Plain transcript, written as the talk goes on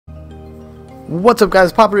What's up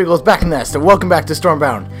guys, Papa Eagle's back in the nest and welcome back to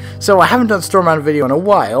Stormbound. So I haven't done a Stormbound video in a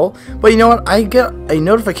while, but you know what, I get a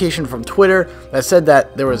notification from Twitter that said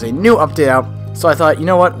that there was a new update out, so I thought, you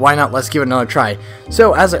know what, why not, let's give it another try.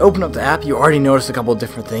 So as I open up the app, you already noticed a couple of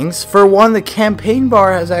different things. For one, the campaign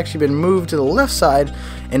bar has actually been moved to the left side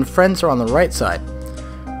and friends are on the right side.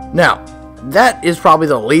 Now, that is probably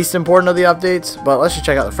the least important of the updates, but let's just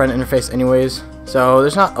check out the friend interface anyways. So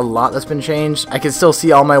there's not a lot that's been changed. I can still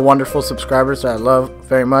see all my wonderful subscribers that I love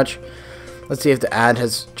very much. Let's see if the ad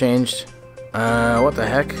has changed. What the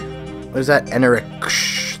heck? What is that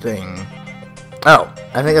Enrich thing? Oh,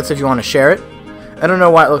 I think that's if you want to share it. I don't know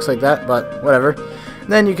why it looks like that, but whatever.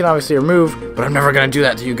 Then you can obviously remove, but I'm never going to do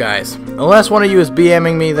that to you guys. Unless one of you is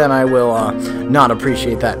BMing me, then I will not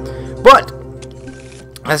appreciate that. But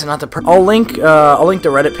that's not the I'll link the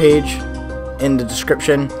Reddit page in the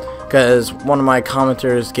description, because one of my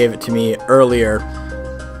commenters gave it to me earlier,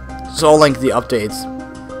 so I'll link the updates.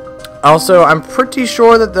 Also, I'm pretty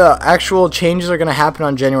sure that the actual changes are going to happen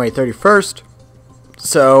on January 31st,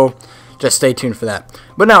 so just stay tuned for that.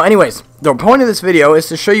 But now, anyways, the point of this video is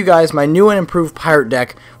to show you guys my new and improved pirate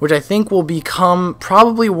deck, which I think will become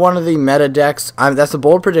probably one of the meta decks. That's a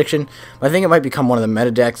bold prediction, but I think it might become one of the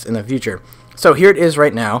meta decks in the future. So here it is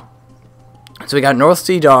right now. So we got North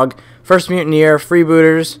Sea Dog, First Mutineer,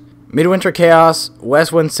 Freebooters, Midwinter Chaos,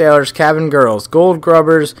 Westwind Sailors, Cabin Girls, Gold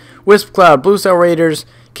Grubbers, Wisp Cloud, Blue Sail Raiders,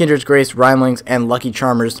 Kindred's Grace, Rhymelings, and Lucky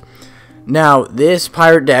Charmers. Now, this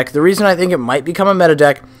pirate deck, the reason I think it might become a meta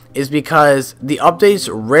deck is because the updates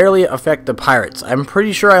rarely affect the pirates. I'm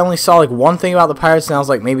pretty sure I only saw like one thing about the pirates, and I was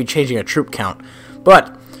like maybe changing a troop count.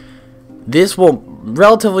 But this will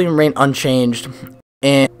relatively remain unchanged,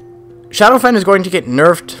 and Shadowfen is going to get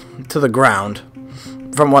nerfed to the ground.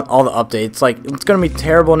 From what all the updates, like, it's gonna be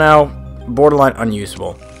terrible now, borderline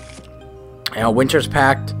unusable. Now, Winter's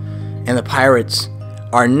Pact and the pirates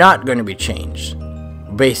are not going to be changed,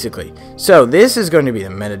 basically. So this is going to be the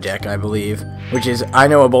meta deck, I believe, which is, I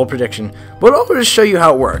know, a bold prediction, but I'll just show you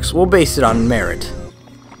how it works. We'll base it on merit.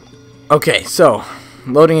 Okay, so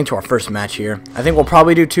loading into our first match here. I think we'll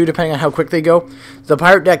probably do two depending on how quick they go. The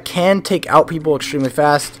pirate deck can take out people extremely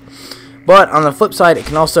fast. But on the flip side, it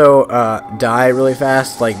can also die really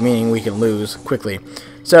fast, like meaning we can lose quickly.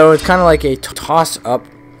 So it's kind of like a toss-up,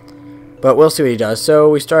 but we'll see what he does.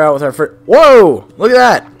 So we start out with our first... Whoa! Look at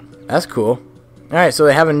that! That's cool. Alright, so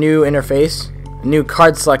they have a new interface, a new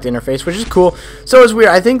card select interface, which is cool. So it's weird.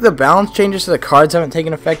 I think the balance changes to the cards haven't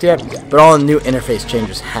taken effect yet, but all the new interface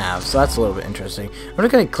changes have. So that's a little bit interesting. I'm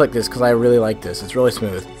just going to click this because I really like this. It's really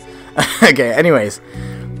smooth. Okay, anyways.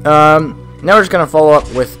 Now we're just going to follow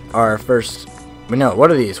up with our first... No, what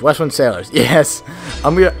are these? Westwind Sailors. Yes.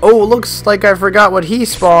 I'm going to... Oh, looks like I forgot what he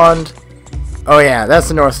spawned. Oh, yeah, that's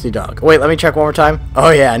the North Sea Dog. Wait, let me check one more time. Oh,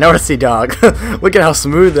 yeah, North Sea Dog. Look at how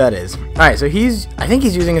smooth that is. Alright, so he's... I think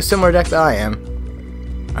he's using a similar deck that I am.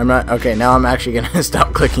 I'm not... Okay, now I'm actually going to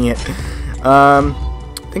stop clicking it. I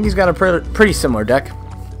think he's got a pretty similar deck.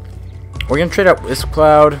 We're going to trade out Wisp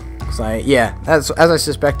Cloud. Yeah, as I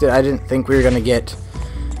suspected, I didn't think we were going to get...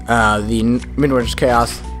 the Midwinter's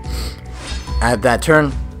Chaos at that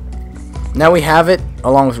turn. Now we have it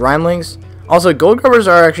along with Rhymelings. Also, Gold Grubbers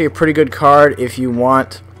are actually a pretty good card if you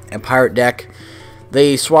want a pirate deck.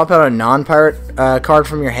 They swap out a non-pirate card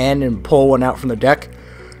from your hand and pull one out from the deck,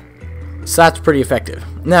 so that's pretty effective.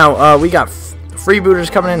 Now we got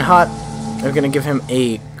Freebooters coming in hot. They're gonna give him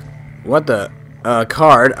a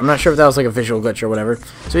card. I'm not sure if that was like a visual glitch or whatever.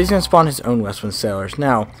 So he's gonna spawn his own Westwind Sailors.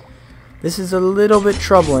 Now this is a little bit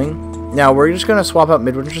troubling. Now we're just gonna swap out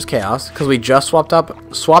Midwinter's Chaos because we just swapped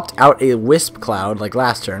out a Wisp Cloud like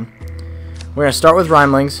last turn. We're gonna start with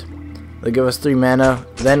Rhymelings. They'll give us 3 mana.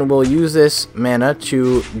 Then we'll use this mana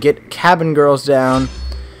to get Cabin Girls down,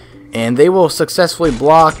 and they will successfully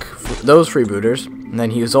block those freebooters. And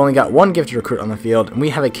then he's only got 1 gifted recruit on the field, and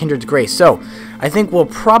we have a Kindred's Grace. So I think we'll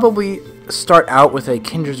probably start out with a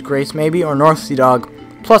Kindred's Grace maybe, or North Sea Dog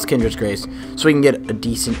plus Kindred's Grace, so we can get a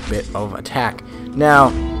decent bit of attack. Now,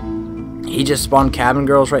 he just spawned Cabin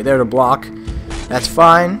Girls right there to block. That's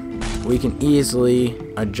fine. We can easily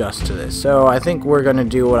adjust to this. So I think we're going to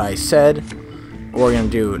do what I said. We're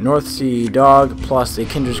going to do North Sea Dog plus a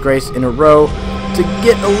Kindred's Grace in a row to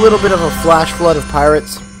get a little bit of a flash flood of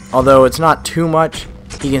pirates. Although it's not too much,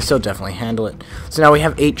 he can still definitely handle it. So now we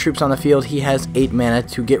have 8 troops on the field. He has 8 mana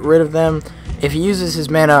to get rid of them. If he uses his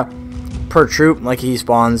mana per troop, like he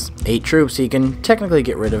spawns 8 troops, he can technically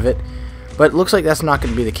get rid of it, but it looks like that's not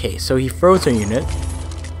going to be the case. So he froze a unit.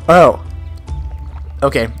 Oh,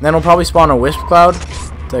 okay, then he'll probably spawn a Wisp Cloud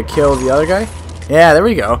to kill the other guy. Yeah, there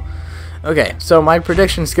we go. Okay, so my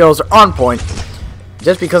prediction skills are on point.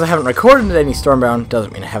 Just because I haven't recorded any Stormbound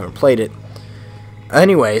doesn't mean I haven't played it.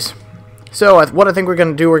 Anyways, so what I think we're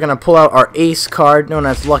going to do, we're going to pull out our ace card known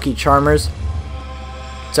as Lucky Charmers.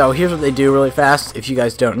 So here's what they do really fast if you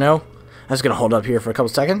guys don't know. I'm just going to hold up here for a couple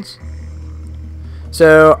seconds.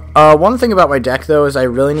 So one thing about my deck though is I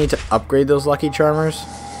really need to upgrade those Lucky Charmers.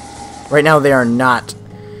 Right now they are not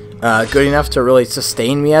good enough to really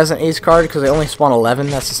sustain me as an ace card because they only spawn 11.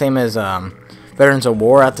 That's the same as Veterans of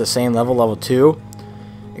War at the same level, level 2.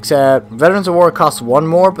 Except Veterans of War costs 1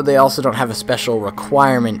 more, but they also don't have a special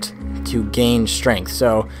requirement to gain strength.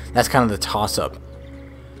 So that's kind of the toss-up.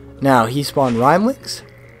 Now, he spawned Rhymelings.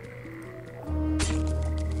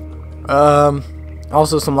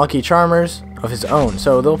 Also some Lucky Charmers of his own.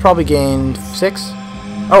 So they'll probably gain 6.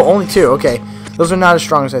 Oh, only 2. Okay. Those are not as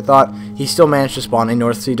strong as I thought. He still managed to spawn a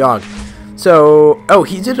North Sea Dog. So, oh,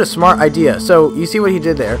 he did a smart idea. So, you see what he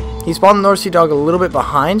did there? He spawned the North Sea Dog a little bit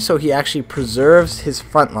behind, so he actually preserves his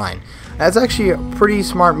front line. That's actually a pretty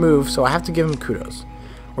smart move, so I have to give him kudos.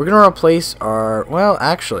 We're going to replace our, well,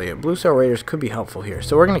 actually, Blue Sail Raiders could be helpful here.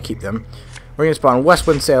 So, we're going to keep them. We're going to spawn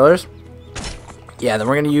Westwind Sailors. Yeah, then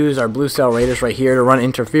we're going to use our Blue Sail Raiders right here to run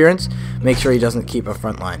interference. Make sure he doesn't keep a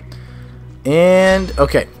front line. And,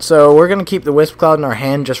 okay, so we're going to keep the Wisp Cloud in our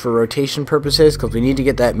hand just for rotation purposes because we need to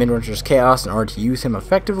get that Midwinter's Chaos in order to use him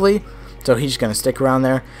effectively. So he's just going to stick around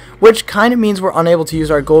there, which kind of means we're unable to use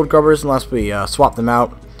our Gold Grubbers unless we swap them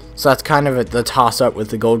out. So that's kind of the toss-up with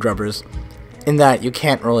the Gold Grubbers in that you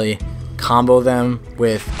can't really combo them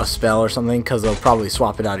with a spell or something because they'll probably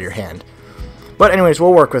swap it out of your hand. But anyways,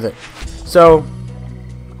 we'll work with it. So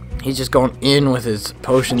he's just going in with his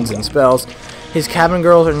potions and spells. His Cabin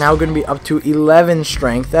Girls are now going to be up to 11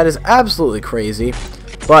 strength. That is absolutely crazy,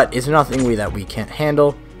 but it's nothing that we can't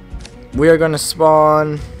handle. We are going to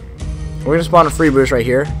spawn. We're going to spawn a Freeboost right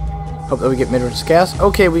here. Hope that we get Midwinter's Chaos.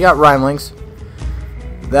 Okay, we got Rhymelings.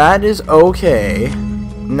 That is okay.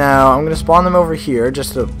 Now I'm going to spawn them over here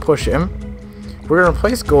just to push him. We're going to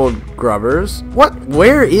replace Gold Grubbers. What?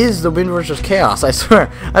 Where is the Midwinter's Chaos? I swear,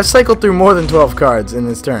 I've cycled through more than 12 cards in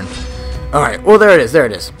this turn. Alright, well there it is, there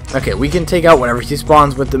it is. Okay, we can take out whatever he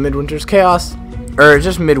spawns with the Midwinter's Chaos. Or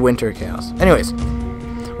just Midwinter Chaos. Anyways,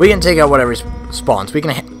 we can take out whatever he spawns. We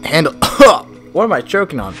can handle... What am I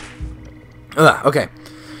choking on? Okay.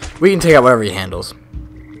 We can take out whatever he handles.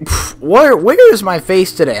 Where is my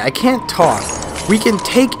face today? I can't talk. We can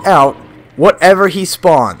take out whatever he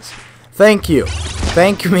spawns. Thank you.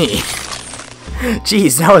 Thank me.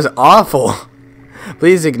 Jeez, that was awful.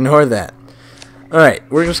 Please ignore that. Alright,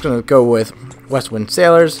 we're just going to go with Westwind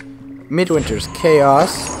Sailors, Midwinter's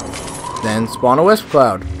Chaos, then spawn a Wisp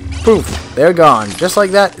Cloud. Poof, they're gone. Just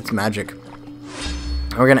like that, it's magic.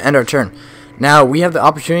 We're going to end our turn. Now, we have the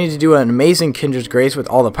opportunity to do an amazing Kindred's Grace with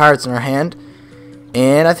all the pirates in our hand,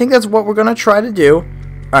 and I think that's what we're going to try to do.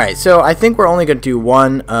 Alright, so I think we're only going to do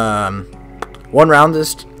one round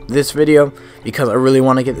this video, because I really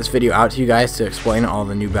want to get this video out to you guys to explain all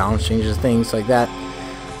the new balance changes, things like that.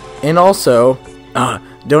 And also...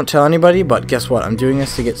 don't tell anybody, but guess what? I'm doing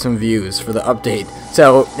this to get some views for the update.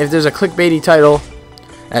 So, if there's a clickbaity title,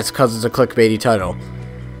 that's because it's a clickbaity title.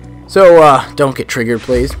 So, don't get triggered,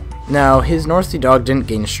 please. Now, his North Sea Dog didn't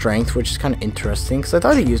gain strength, which is kind of interesting, because I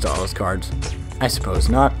thought he used all his cards. I suppose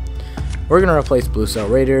not. We're going to replace Blue Sail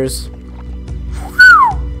Raiders.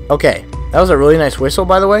 Okay, that was a really nice whistle,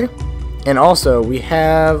 by the way. And also, we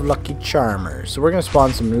have Lucky Charmers. So, we're going to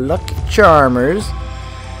spawn some Lucky Charmers.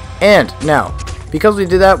 And, now... because we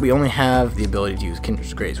did that, we only have the ability to use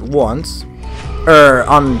Kindred's Grace once,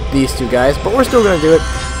 on these two guys, but we're still going to do it.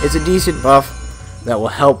 It's a decent buff that will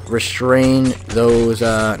help restrain those,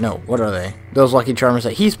 no, what are they? Those Lucky Charmers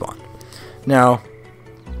that he spawned. Now,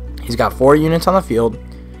 he's got 4 units on the field,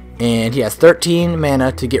 and he has 13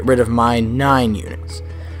 mana to get rid of my 9 units.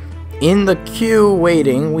 In the queue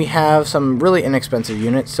waiting, we have some really inexpensive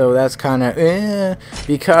units, so that's kind of,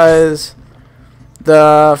 because...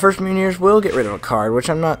 the first Mutineers will get rid of a card, which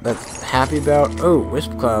I'm not that happy about. Oh,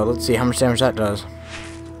 Wisp Cloud. Let's see how much damage that does.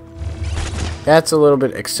 That's a little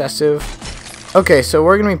bit excessive. Okay, so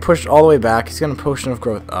we're going to be pushed all the way back. He's going to Potion of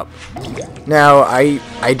Growth up. Now,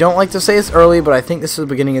 I don't like to say this early, but I think this is the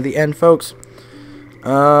beginning of the end, folks.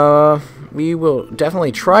 We will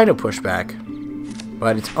definitely try to push back,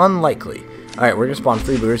 but it's unlikely. Alright, we're going to spawn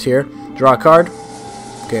Freebooters here. Draw a card.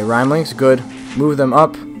 Okay, Rhymelings, good. Move them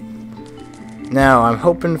up. Now, I'm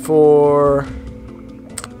hoping for...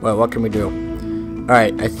 well, what can we do?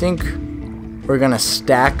 Alright, I think we're going to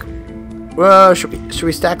stack... well, should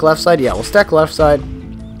we stack left side? Yeah, we'll stack left side.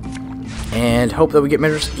 And hope that we get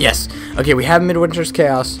Midwinter's... yes! Okay, we have Midwinter's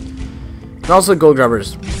Chaos. And also Gold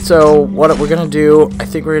Grubbers. So what we're going to do, I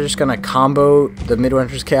think we're just going to combo the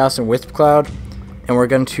Midwinter's Chaos and Wisp Cloud. And we're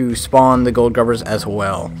going to spawn the Gold Grubbers as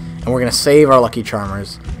well. And we're going to save our Lucky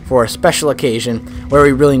Charmers for a special occasion where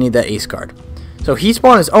we really need that ace card. So he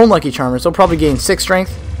spawned his own Lucky Charmers. He'll probably gain 6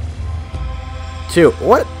 strength. 2.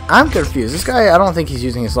 What? I'm confused. This guy, I don't think he's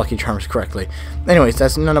using his Lucky Charmers correctly. Anyways,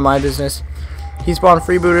 that's none of my business. He spawned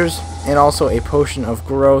Freebooters and also a Potion of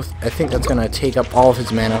Growth. I think that's going to take up all of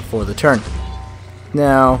his mana for the turn.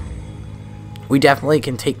 Now, we definitely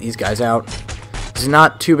can take these guys out. It's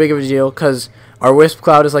not too big of a deal because our Wisp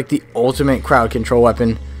Cloud is like the ultimate crowd control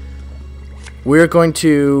weapon. We're going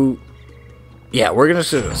to... yeah, we're going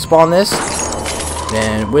to spawn this.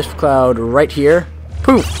 Then Wisp Cloud right here.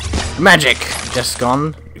 Poof! Magic! Just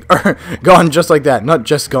gone. Gone just like that. Not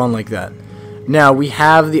just gone like that. Now, we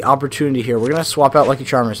have the opportunity here. We're going to swap out Lucky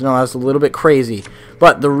Charmers. No, that's a little bit crazy.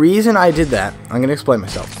 But the reason I did that... I'm going to explain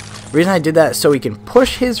myself. The reason I did that is so he can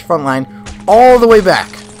push his front line all the way back.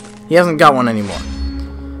 He hasn't got one anymore.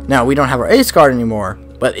 Now, we don't have our ace card anymore,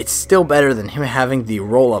 but it's still better than him having the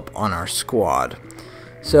roll-up on our squad.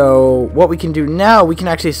 So, what we can do now, we can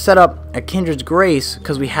actually set up a Kindred's Grace,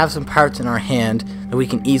 because we have some pirates in our hand that we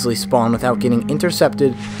can easily spawn without getting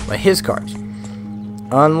intercepted by his cards.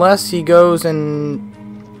 Unless he goes and...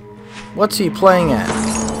 what's he playing at?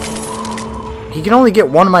 He can only get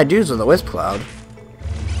one of my dudes with a Wisp Cloud.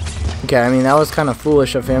 Okay, I mean, that was kind of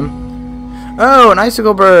foolish of him. Oh, an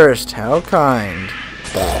Icicle Burst! How kind.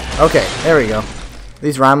 Okay, there we go.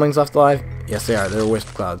 These Rhymlings left alive? Yes, they are. They're Wisp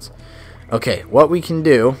Clouds. Okay, what we can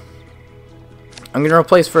do... I'm going to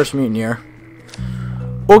replace First Mutineer.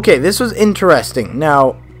 Okay, this was interesting.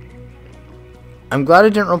 Now, I'm glad I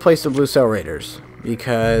didn't replace the Blue Sail Raiders,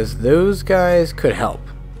 because those guys could help.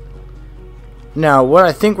 Now, what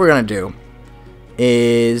I think we're going to do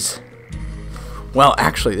is... well,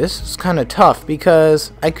 actually, this is kind of tough,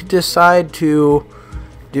 because I could decide to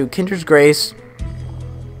do Kindred's Grace...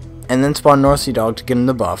 and then spawn North Sea Dog to get him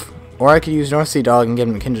the buff. Or I could use North Sea Dog and give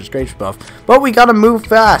him Kindred's Grace buff. But we gotta move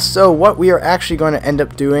fast. So what we are actually going to end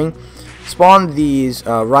up doing, spawn these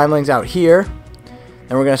Rhymlings out here.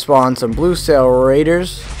 Then we're going to spawn some Blue Sail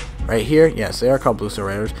Raiders right here. Yes, they are called Blue Sail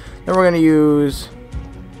Raiders. Then we're going to use...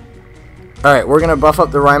 alright, we're going to buff up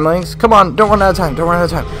the Rhymlings. Come on, don't run out of time. Don't run out of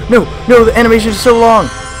time. No, no, the animation is so long.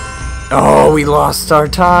 Oh, we lost our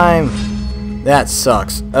time. That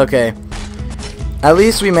sucks. Okay. At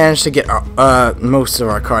least we managed to get most of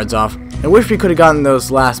our cards off. I wish we could have gotten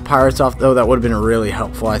those last pirates off, though. That would have been really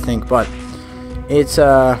helpful, I think. But it's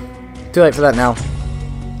too late for that now.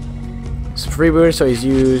 It's a freebooter, so he's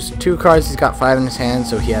used 2 cards. He's got 5 in his hand,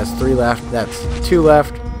 so he has 3 left. That's 2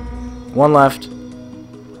 left. 1 left.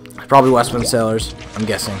 Probably Westwind Sailors, I'm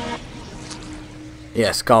guessing.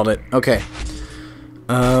 Yes, called it. Okay.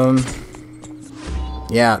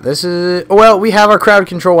 Yeah, this is... well, we have our crowd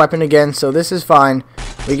control weapon again, so this is fine.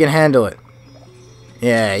 We can handle it.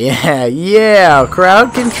 Yeah, yeah, yeah!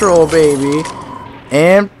 Crowd control, baby!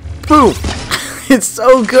 And poof! It's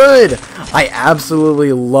so good! I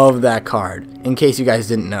absolutely love that card, in case you guys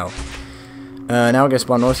didn't know. Now we're going to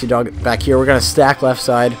spawn North Sea Dog back here. We're going to stack left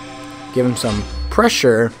side, give him some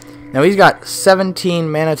pressure. Now he's got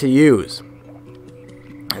 17 mana to use.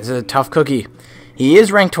 This is a tough cookie. He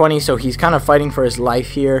is rank 20, so he's kind of fighting for his life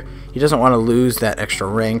here. He doesn't want to lose that extra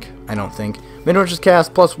rank, I don't think. Midwinter's Chaos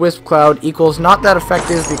plus Wisp Cloud equals not that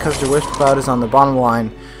effective because the Wisp Cloud is on the bottom line.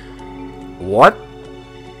 What?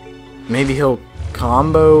 Maybe he'll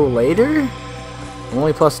combo later?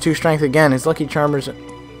 Only plus 2 strength again. His Lucky Charmers...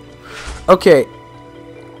 okay.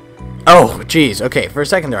 Oh, jeez. Okay, for a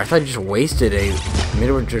second there, I thought you just wasted a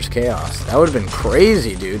Midwinter's Chaos. That would have been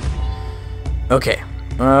crazy, dude. Okay.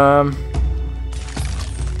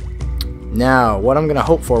 Now, what I'm going to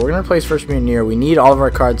hope for, we're going to replace First Mutineer. We need all of our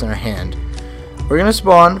cards in our hand. We're going to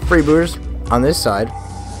spawn Freebooters on this side.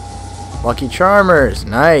 Lucky Charmers.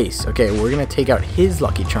 Nice. Okay, we're going to take out his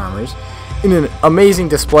Lucky Charmers in an amazing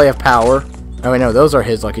display of power. Oh, wait, no, those are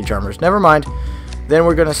his Lucky Charmers. Never mind. Then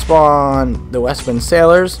we're going to spawn the Westwind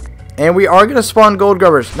Sailors. And we are going to spawn Gold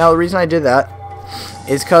Grubbers. Now, the reason I did that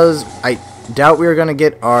is because I doubt we are going to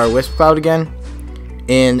get our Wisp Cloud again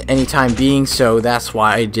in any time being, so that's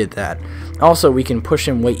why I did that. Also, we can push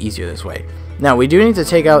him way easier this way. Now, we do need to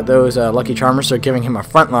take out those Lucky Charmers, so giving him a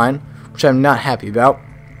front line, which I'm not happy about.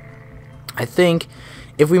 I think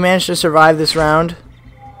if we manage to survive this round...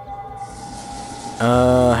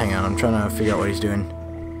 hang on, I'm trying to figure out what he's doing.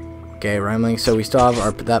 Okay, Rhymling, so we still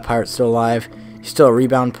have that pirate still alive. He's still a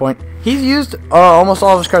rebound point. He's used almost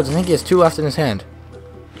all of his cards. I think he has 2 left in his hand.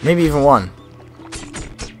 Maybe even 1.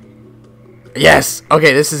 Yes!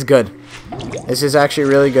 Okay, this is good. This is actually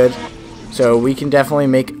really good. So we can definitely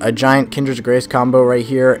make a giant Kindred's Grace combo right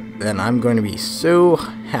here, and I'm going to be so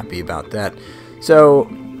happy about that. So,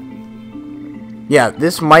 yeah,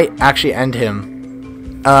 this might actually end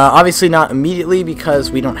him. Obviously not immediately because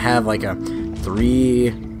we don't have like a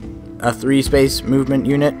three space movement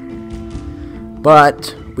unit,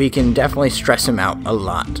 but we can definitely stress him out a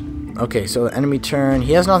lot. Okay, so the enemy turn.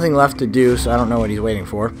 He has nothing left to do, so I don't know what he's waiting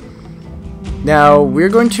for. Now, we're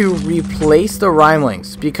going to replace the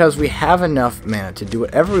Rhymelings because we have enough mana to do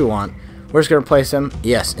whatever we want. We're just going to replace them,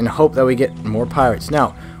 yes, in hope that we get more pirates.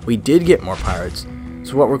 Now, we did get more pirates,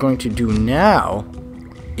 so what we're going to do now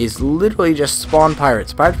is literally just spawn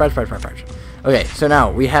pirates. Pirates. Okay, so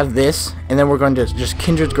now we have this, and then we're going to just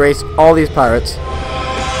Kindred's Grace all these pirates,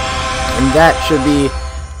 and that should be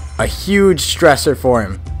a huge stressor for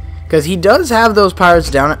him, because he does have those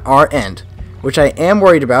pirates down at our end, which I am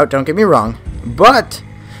worried about, don't get me wrong. But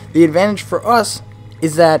the advantage for us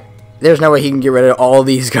is that there's no way he can get rid of all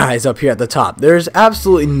these guys up here at the top. There's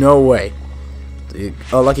absolutely no way.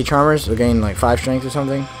 Oh, Lucky Charmers will gain like 5 strength or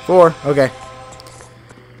something. 4, okay.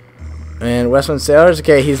 And Westwind Sailors,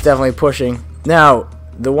 okay, he's definitely pushing. Now,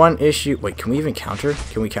 the one issue... Wait, can we even counter?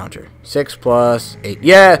 Can we counter? 6 plus 8.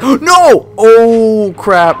 Yeah! No! Oh,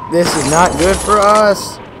 crap. This is not good for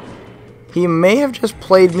us. He may have just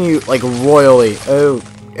played me, like, royally. Oh,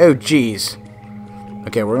 jeez.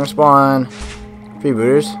 Okay, we're gonna spawn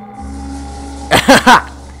freebooters.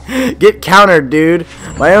 Get countered, dude.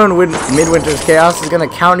 My own Midwinter's Chaos is gonna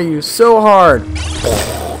counter you so hard.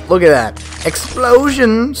 Look at that.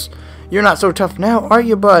 Explosions! You're not so tough now, are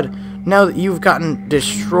you, bud? Now that you've gotten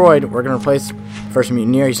destroyed, we're gonna replace First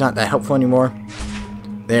Mutineer. He's not that helpful anymore.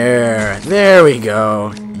 There we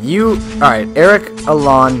go. Alright, Eric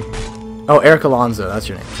Alonso, that's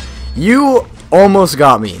your name. You almost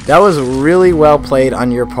got me. That was really well played on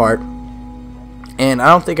your part. And I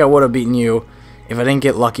don't think I would have beaten you if I didn't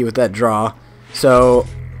get lucky with that draw. So,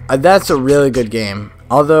 that's a really good game.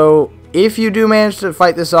 Although, if you do manage to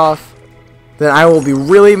fight this off, then I will be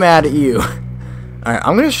really mad at you. Alright,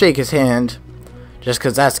 I'm going to shake his hand, just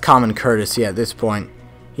because that's common courtesy at this point.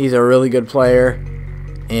 He's a really good player,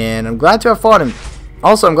 and I'm glad to have fought him.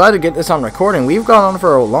 Also, I'm glad to get this on recording. We've gone on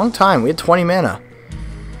for a long time. We had 20 mana.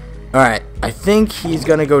 Alright, I think he's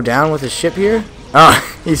going to go down with his ship here.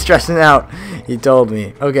 Oh, he's stressing out. He told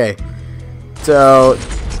me. Okay. So,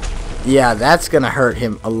 yeah, that's going to hurt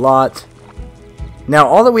him a lot. Now,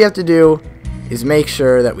 all that we have to do is make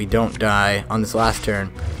sure that we don't die on this last turn.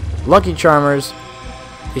 Lucky Charmers.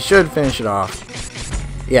 He should finish it off.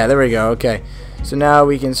 Yeah, there we go. Okay. So now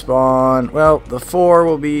we can spawn. Well, the 4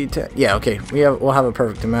 will be 10. Yeah, okay. We'll have a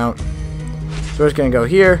perfect amount. So we're just going to go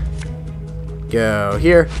here. Go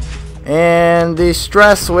here. And the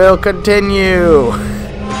stress will continue.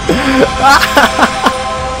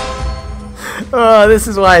 Oh, this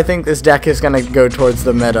is why I think this deck is going to go towards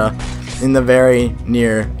the meta in the very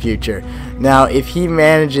near future. Now, if he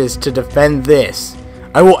manages to defend this,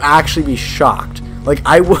 I will actually be shocked. Like,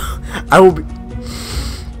 I will be...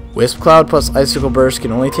 Wisp Cloud plus Icicle Burst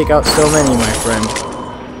can only take out so many, my friend.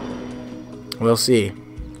 We'll see.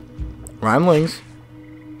 Rhymelings.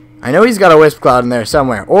 I know he's got a Wisp Cloud in there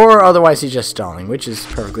somewhere, or otherwise he's just stalling, which is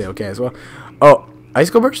perfectly okay as well. Oh,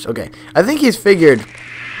 Icicle Burst? Okay. I think he's figured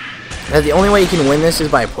that the only way he can win this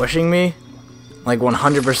is by pushing me, like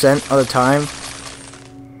 100% of the time.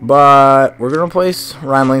 But we're going to replace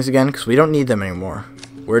Rhymelings again, because we don't need them anymore.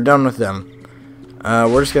 We're done with them.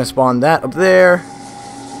 We're just going to spawn that up there.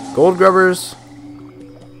 Gold Grubbers.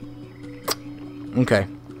 Okay.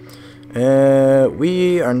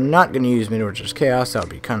 We are not going to use Midwinter's Chaos. That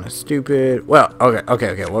would be kind of stupid. Well,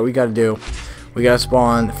 okay. What we got to do, we got to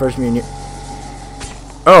spawn the first minion.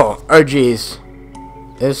 Oh, jeez.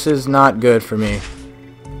 This is not good for me.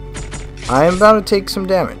 I am about to take some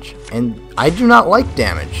damage. And I do not like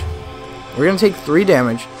damage. We're going to take 3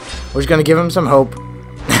 damage. We're just going to give him some hope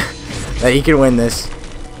that he can win this.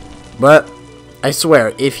 But I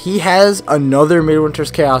swear, if he has another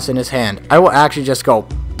Midwinter's Chaos in his hand, I will actually just go,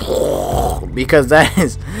 because that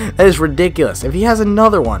is ridiculous. If he has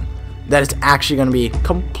another one, that is actually going to be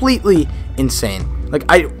completely insane. Like,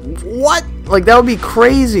 what? Like, that would be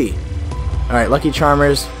crazy. Alright, Lucky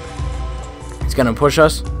Charmers. He's going to push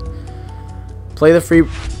us. Play the free...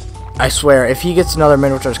 I swear, if he gets another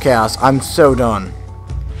Midwinter's Chaos, I'm so done.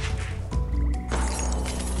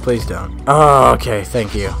 Please don't. Oh, okay,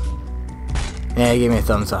 thank you. Yeah, he gave me a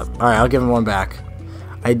thumbs up. Alright, I'll give him one back.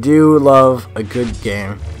 I do love a good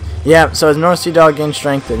game. Yeah, so as North Sea Dog gains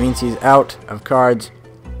strength, that means he's out of cards.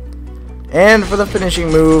 And for the finishing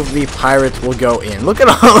move, the pirates will go in. Look at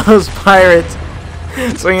all those pirates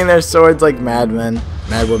swinging their swords like madmen.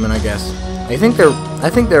 Mad women, I guess. I think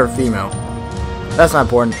they're female. That's not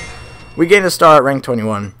important. We gained a star at rank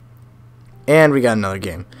 21. And we got another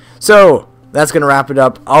game. So, that's going to wrap it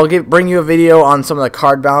up. I'll bring you a video on some of the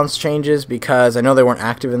card balance changes because I know they weren't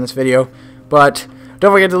active in this video. But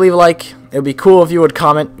don't forget to leave a like. It would be cool if you would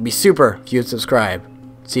comment. It would be super if you would subscribe.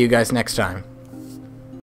 See you guys next time.